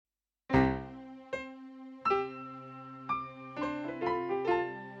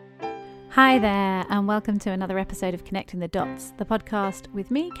Hi there, and welcome to another episode of Connecting the Dots, the podcast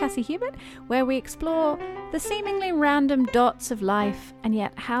with me, Cassie Hubert, where we explore the seemingly random dots of life and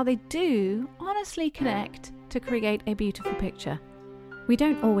yet how they do honestly connect to create a beautiful picture. We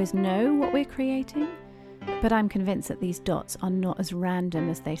don't always know what we're creating, but I'm convinced that these dots are not as random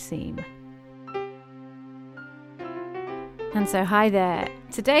as they seem. And so, hi there.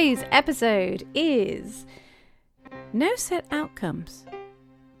 Today's episode is no set outcomes.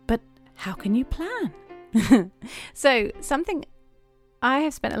 How can you plan? So something I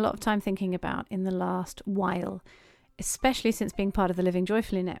have spent a lot of time thinking about in the last while, especially since being part of the Living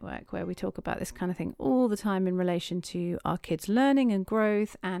Joyfully Network, where we talk about this kind of thing all the time in relation to our kids' learning and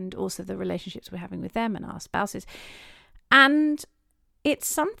growth, and also the relationships we're having with them and our spouses. And it's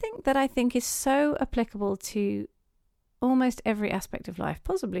something that I think is so applicable to almost every aspect of life,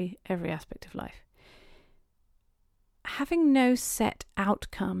 possibly every aspect of life. Having no set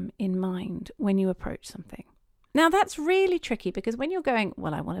outcome in mind when you approach something. Now that's really tricky because when you're going,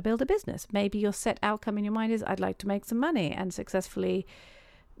 well, I want to build a business, maybe your set outcome in your mind is I'd like to make some money and successfully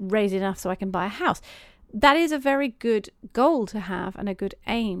raise enough so I can buy a house. That is a very good goal to have and a good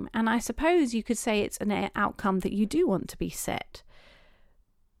aim. And I suppose you could say it's an outcome that you do want to be set.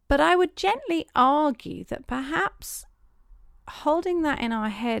 But I would gently argue that perhaps holding that in our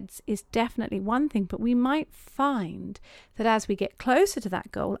heads is definitely one thing, but we might find that as we get closer to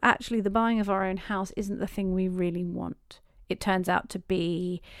that goal, actually the buying of our own house isn't the thing we really want. It turns out to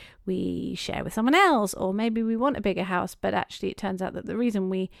be we share with someone else, or maybe we want a bigger house, but actually it turns out that the reason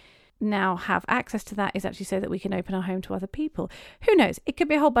we now have access to that is actually so that we can open our home to other people. Who knows? It could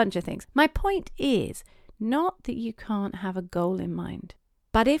be a whole bunch of things. My point is not that you can't have a goal in mind.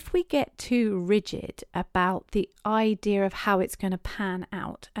 But if we get too rigid about the idea of how it's going to pan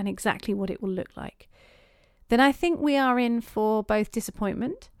out and exactly what it will look like, then I think we are in for both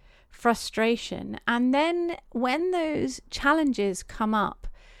disappointment, frustration, and then when those challenges come up,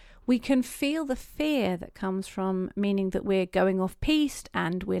 we can feel the fear that comes from meaning that we're going off piste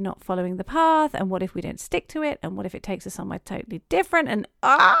and we're not following the path, and what if we don't stick to it, and what if it takes us somewhere totally different, and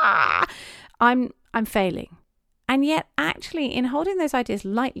I'm failing. And yet, actually, in holding those ideas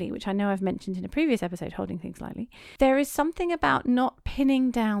lightly, which I know I've mentioned in a previous episode, holding things lightly, there is something about not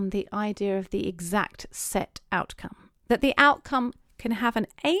pinning down the idea of the exact set outcome. That the outcome can have an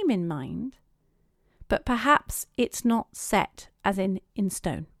aim in mind, but perhaps it's not set, as in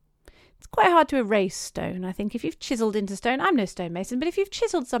stone. It's quite hard to erase stone. I think if you've chiseled into stone, I'm no stonemason, but if you've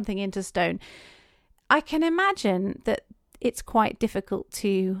chiseled something into stone, I can imagine that it's quite difficult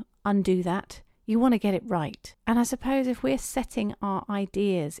to undo that. You want to get it right. And I suppose if we're setting our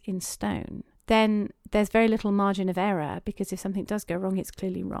ideas in stone, then there's very little margin of error, because if something does go wrong, it's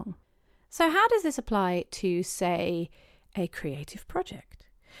clearly wrong. So how does this apply to, say, a creative project?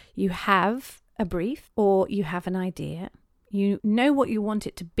 You have a brief or you have an idea, you know what you want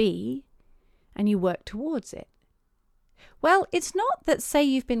it to be, and you work towards it. Well, it's not that, say,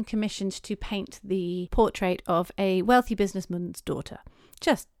 you've been commissioned to paint the portrait of a wealthy businessman's daughter,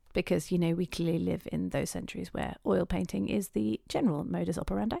 just because, we clearly live in those centuries where oil painting is the general modus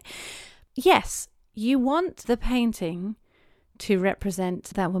operandi. Yes, you want the painting to represent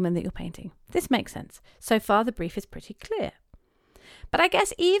that woman that you're painting. This makes sense. So far, the brief is pretty clear. But I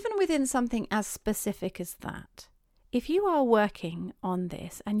guess even within something as specific as that, if you are working on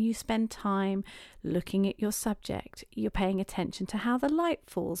this and you spend time looking at your subject, you're paying attention to how the light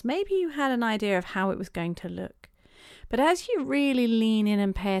falls. Maybe you had an idea of how it was going to look. But as you really lean in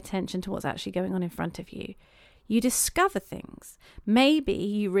and pay attention to what's actually going on in front of you, you discover things. Maybe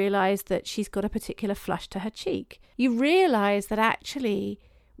you realise that she's got a particular flush to her cheek. You realise that actually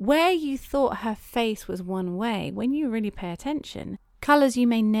where you thought her face was one way, when you really pay attention, colours you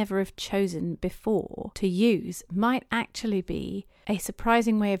may never have chosen before to use might actually be a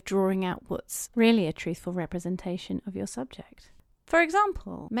surprising way of drawing out what's really a truthful representation of your subject. For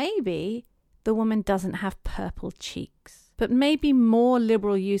example, maybe the woman doesn't have purple cheeks, but maybe more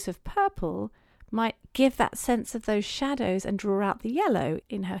liberal use of purple might give that sense of those shadows and draw out the yellow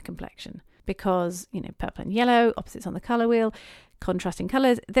in her complexion. Because, purple and yellow, opposites on the colour wheel, contrasting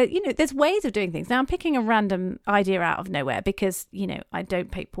colours. There's ways of doing things. Now, I'm picking a random idea out of nowhere because, I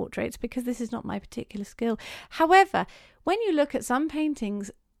don't paint portraits because this is not my particular skill. However, when you look at some paintings,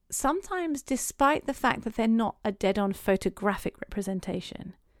 sometimes despite the fact that they're not a dead-on photographic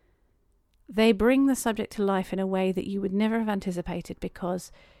representation, they bring the subject to life in a way that you would never have anticipated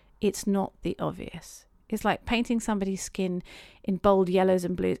because it's not the obvious. It's like painting somebody's skin in bold yellows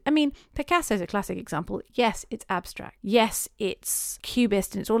and blues. I mean, Picasso's a classic example. Yes, it's abstract. Yes, it's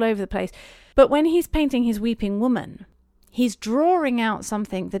cubist and it's all over the place. But when he's painting his weeping woman, He's drawing out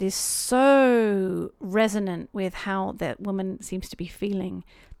something that is so resonant with how that woman seems to be feeling,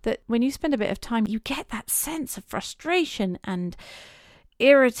 that when you spend a bit of time, you get that sense of frustration and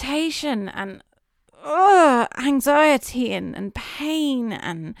irritation and anxiety and pain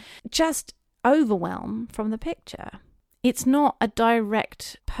and just overwhelm from the picture. It's not a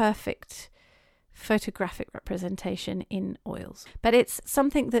direct, perfect photographic representation in oils, but it's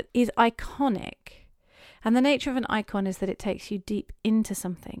something that is iconic. And the nature of an icon is that it takes you deep into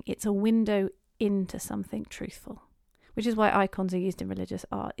something. It's a window into something truthful, which is why icons are used in religious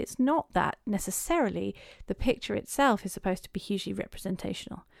art. It's not that necessarily the picture itself is supposed to be hugely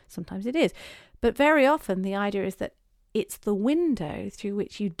representational. Sometimes it is. But very often the idea is that it's the window through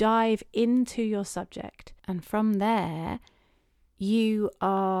which you dive into your subject. And from there, you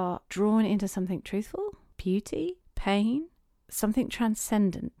are drawn into something truthful, beauty, pain, something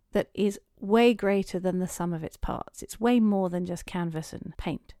transcendent that is way greater than the sum of its parts. It's way more than just canvas and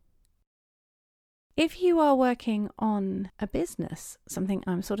paint. If you are working on a business, something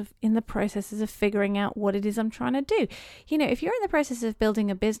I'm sort of in the processes of figuring out what it is I'm trying to do. If you're in the process of building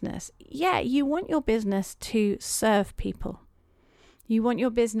a business, you want your business to serve people. You want your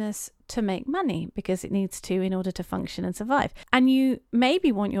business to make money because it needs to in order to function and survive. And you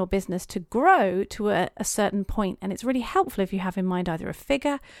maybe want your business to grow to a certain point. And it's really helpful if you have in mind either a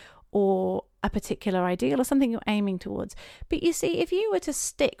figure or a particular ideal or something you're aiming towards. But you see, if you were to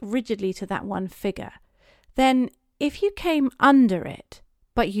stick rigidly to that one figure, then if you came under it,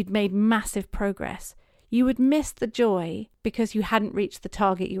 but you'd made massive progress, you would miss the joy because you hadn't reached the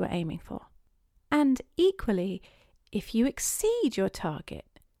target you were aiming for. And equally, if you exceed your target,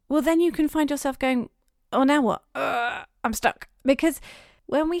 well, then you can find yourself going, oh, now what? I'm stuck. Because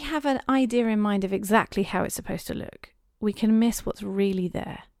when we have an idea in mind of exactly how it's supposed to look, we can miss what's really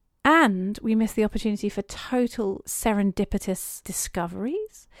there. And we miss the opportunity for total serendipitous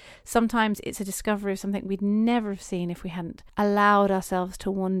discoveries. Sometimes it's a discovery of something we'd never have seen if we hadn't allowed ourselves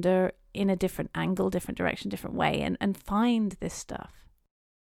to wander in a different angle, different direction, different way, and find this stuff.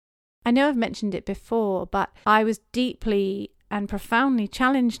 I know I've mentioned it before, but I was deeply and profoundly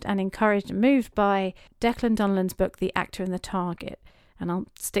challenged and encouraged and moved by Declan Donnellan's book, The Actor and the Target. And I'll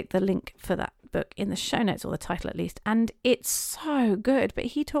stick the link for that book in the show notes, or the title at least. And it's so good. But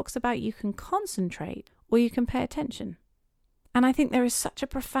he talks about you can concentrate or you can pay attention. And I think there is such a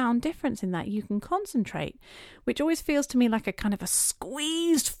profound difference in that. You can concentrate, which always feels to me like a kind of a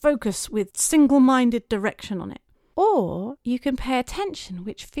squeezed focus with single-minded direction on it. Or you can pay attention,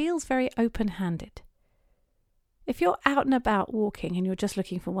 which feels very open-handed. If you're out and about walking and you're just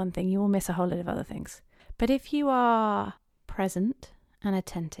looking for one thing, you will miss a whole lot of other things. But if you are present and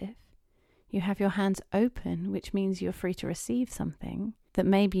attentive, you have your hands open, which means you're free to receive something that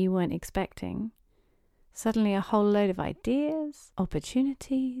maybe you weren't expecting. Suddenly a whole load of ideas,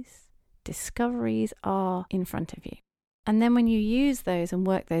 opportunities, discoveries are in front of you. And then when you use those and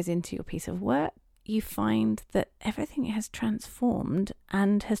work those into your piece of work, you find that everything has transformed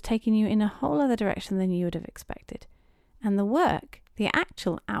and has taken you in a whole other direction than you would have expected. And the work, the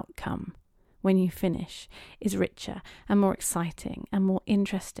actual outcome, when you finish, is richer and more exciting and more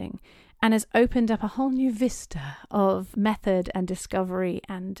interesting, and has opened up a whole new vista of method and discovery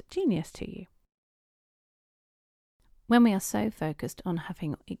and genius to you. When we are so focused on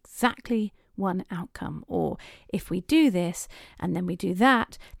having exactly one outcome, or if we do this and then we do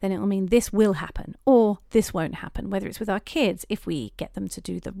that, then it will mean this will happen or this won't happen. Whether it's with our kids, if we get them to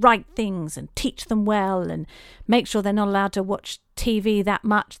do the right things and teach them well and make sure they're not allowed to watch TV that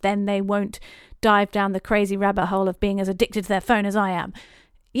much, then they won't dive down the crazy rabbit hole of being as addicted to their phone as I am.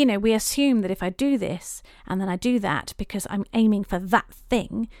 We assume that if I do this and then I do that because I'm aiming for that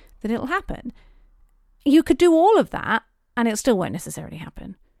thing, then it'll happen. You could do all of that and it still won't necessarily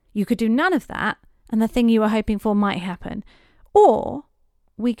happen. You could do none of that and the thing you were hoping for might happen. Or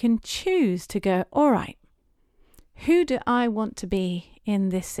we can choose to go, all right, who do I want to be in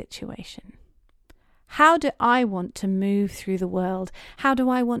this situation? How do I want to move through the world? How do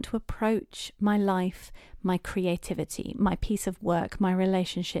I want to approach my life, my creativity, my piece of work, my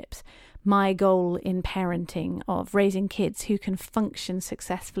relationships, my goal in parenting of raising kids who can function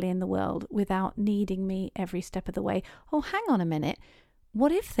successfully in the world without needing me every step of the way? Oh, hang on a minute.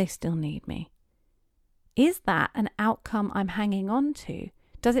 What if they still need me? Is that an outcome I'm hanging on to?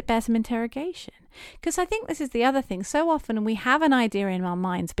 Does it bear some interrogation? Because I think this is the other thing. So often we have an idea in our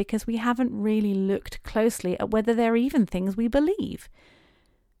minds because we haven't really looked closely at whether they're even things we believe.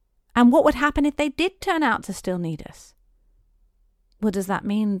 And what would happen if they did turn out to still need us? Well, does that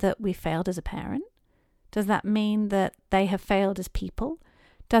mean that we failed as a parent? Does that mean that they have failed as people?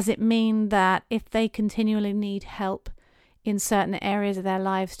 Does it mean that if they continually need help in certain areas of their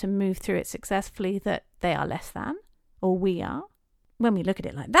lives to move through it successfully that they are less than, or we are. When we look at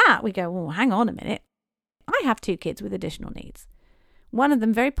it like that, we go, well, hang on a minute. I have 2 kids with additional needs. One of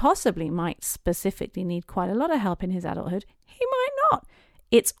them very possibly might specifically need quite a lot of help in his adulthood. He might not.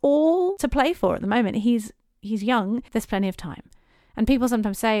 It's all to play for at the moment. He's young. There's plenty of time. And people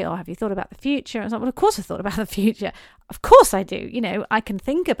sometimes say, oh, have you thought about the future? And it's like, well, of course I thought about the future. Of course I do. I can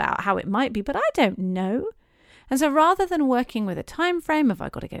think about how it might be, but I don't know. And so rather than working with a time frame of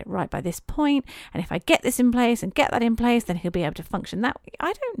I've got to get it right by this point, and if I get this in place and get that in place, then he'll be able to function that way.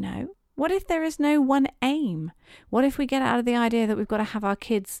 I don't know. What if there is no one aim? What if we get out of the idea that we've got to have our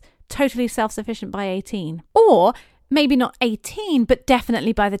kids totally self-sufficient by 18? Or maybe not 18, but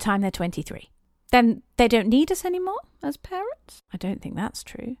definitely by the time they're 23. Then they don't need us anymore as parents? I don't think that's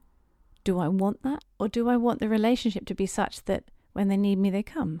true. Do I want that? Or do I want the relationship to be such that when they need me, they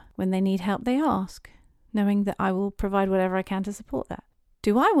come? When they need help, they ask, knowing that I will provide whatever I can to support that?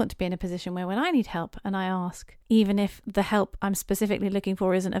 Do I want to be in a position where when I need help and I ask, even if the help I'm specifically looking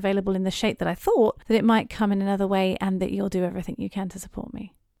for isn't available in the shape that I thought, that it might come in another way and that you'll do everything you can to support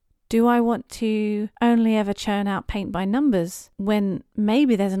me? Do I want to only ever churn out paint by numbers when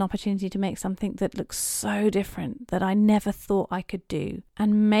maybe there's an opportunity to make something that looks so different that I never thought I could do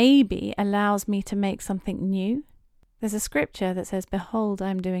and maybe allows me to make something new? There's a scripture that says, behold,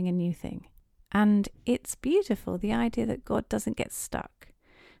 I'm doing a new thing. And it's beautiful, the idea that God doesn't get stuck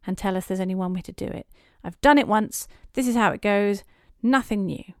and tell us there's only one way to do it. I've done it once, this is how it goes, nothing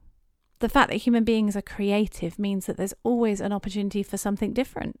new. The fact that human beings are creative means that there's always an opportunity for something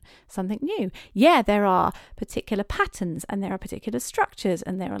different, something new. Yeah, there are particular patterns and there are particular structures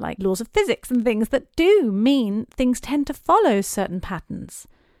and there are like laws of physics and things that do mean things tend to follow certain patterns,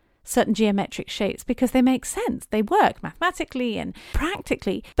 certain geometric shapes because they make sense. They work mathematically and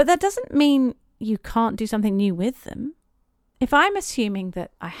practically. But that doesn't mean you can't do something new with them. If I'm assuming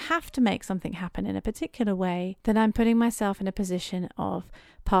that I have to make something happen in a particular way, then I'm putting myself in a position of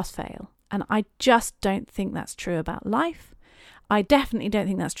pass-fail. And I just don't think that's true about life. I definitely don't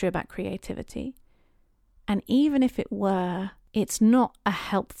think that's true about creativity. And even if it were, it's not a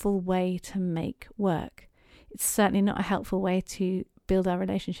helpful way to make work. It's certainly not a helpful way to build our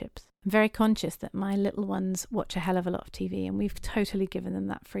relationships. I'm very conscious that my little ones watch a hell of a lot of TV and we've totally given them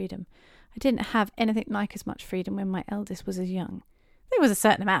that freedom. I didn't have anything like as much freedom when my eldest was as young. There was a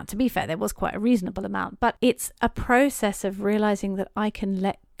certain amount, to be fair, there was quite a reasonable amount, but it's a process of realising that I can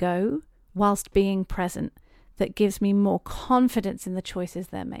let go whilst being present that gives me more confidence in the choices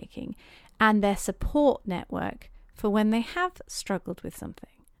they're making and their support network for when they have struggled with something.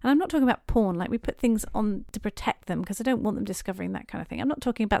 And I'm not talking about porn, like we put things on to protect them because I don't want them discovering that kind of thing. I'm not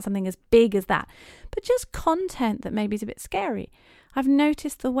talking about something as big as that, but just content that maybe is a bit scary. I've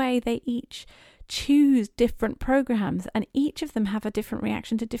noticed the way they each choose different programs and each of them have a different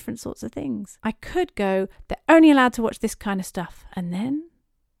reaction to different sorts of things. I could go, they're only allowed to watch this kind of stuff, and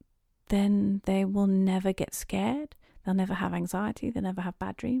then they will never get scared. They'll never have anxiety. They'll never have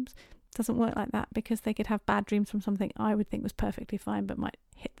bad dreams. It doesn't work like that because they could have bad dreams from something I would think was perfectly fine but might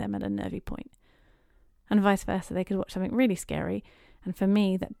hit them at a nervy point. And vice versa, they could watch something really scary and for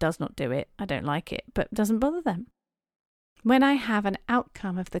me that does not do it. I don't like it, but doesn't bother them. When I have an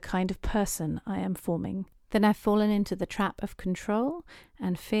outcome of the kind of person I am forming, then I've fallen into the trap of control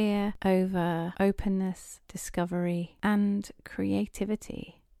and fear over openness, discovery, and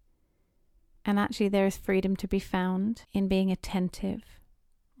creativity. And actually there is freedom to be found in being attentive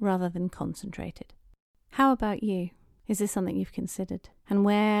rather than concentrated. How about you? Is this something you've considered? And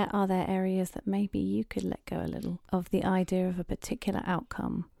where are there areas that maybe you could let go a little of the idea of a particular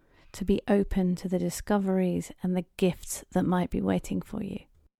outcome to be open to the discoveries and the gifts that might be waiting for you?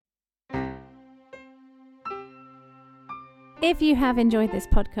 If you have enjoyed this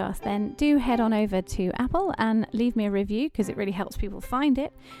podcast, then do head on over to Apple and leave me a review because it really helps people find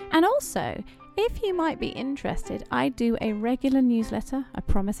it. And also, if you might be interested, I do a regular newsletter, I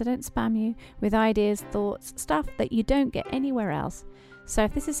promise I don't spam you, with ideas, thoughts, stuff that you don't get anywhere else. So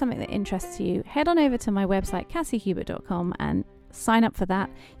if this is something that interests you, head on over to my website, cassiehubert.com, and sign up for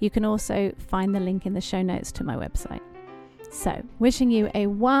that. You can also find the link in the show notes to my website. So, wishing you a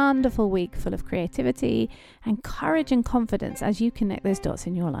wonderful week full of creativity and courage and confidence as you connect those dots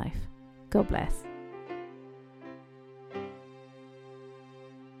in your life. God bless.